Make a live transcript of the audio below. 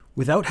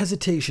Without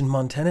hesitation,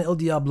 Montana El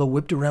Diablo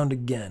whipped around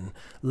again,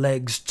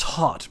 legs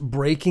taut,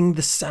 breaking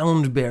the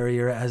sound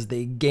barrier as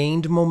they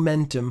gained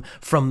momentum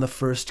from the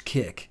first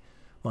kick.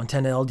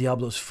 Montana El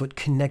Diablo's foot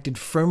connected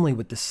firmly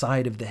with the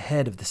side of the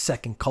head of the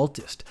second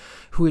cultist,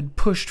 who had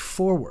pushed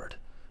forward.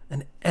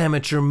 An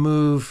amateur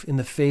move in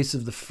the face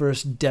of the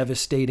first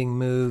devastating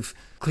move.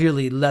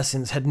 Clearly,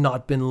 lessons had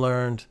not been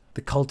learned.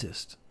 The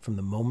cultist, from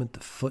the moment the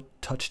foot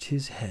touched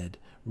his head,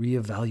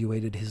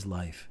 reevaluated his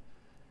life.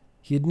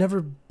 He had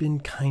never been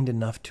kind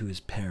enough to his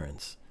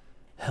parents.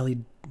 Hell,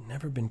 he'd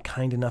never been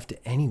kind enough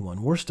to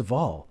anyone. Worst of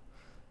all,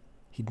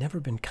 he'd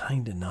never been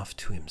kind enough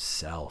to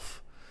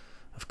himself.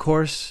 Of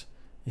course,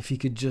 if he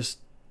could just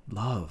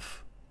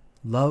love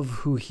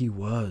who he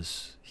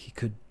was, he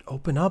could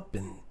open up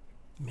and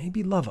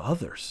maybe love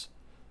others.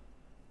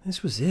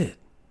 This was it.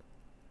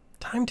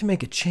 Time to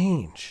make a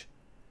change.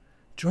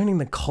 Joining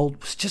the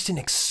cult was just an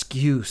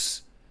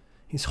excuse.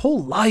 His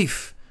whole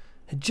life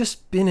had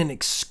just been an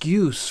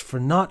excuse for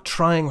not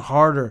trying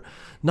harder,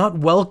 not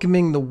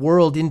welcoming the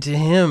world into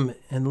him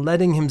and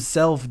letting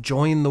himself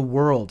join the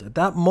world. At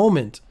that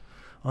moment,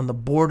 on the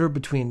border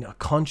between a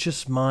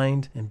conscious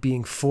mind and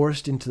being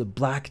forced into the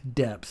black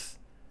depth,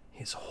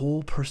 his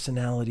whole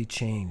personality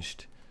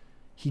changed.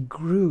 He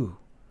grew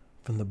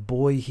from the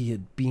boy he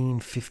had been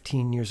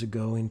 15 years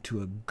ago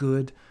into a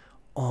good,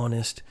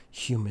 honest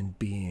human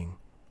being.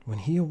 When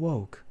he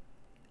awoke,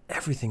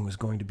 everything was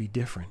going to be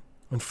different.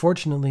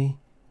 Unfortunately,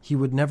 he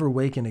would never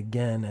waken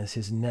again as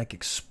his neck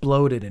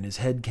exploded and his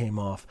head came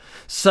off.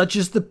 Such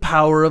is the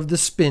power of the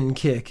spin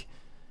kick.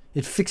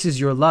 It fixes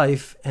your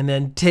life and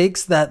then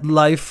takes that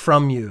life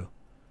from you.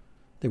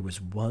 There was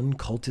one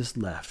cultist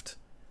left.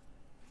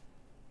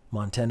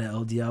 Montana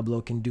El Diablo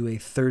can do a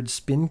third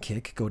spin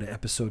kick, go to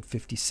episode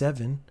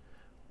 57,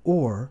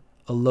 or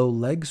a low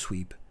leg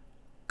sweep,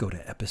 go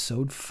to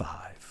episode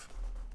 5.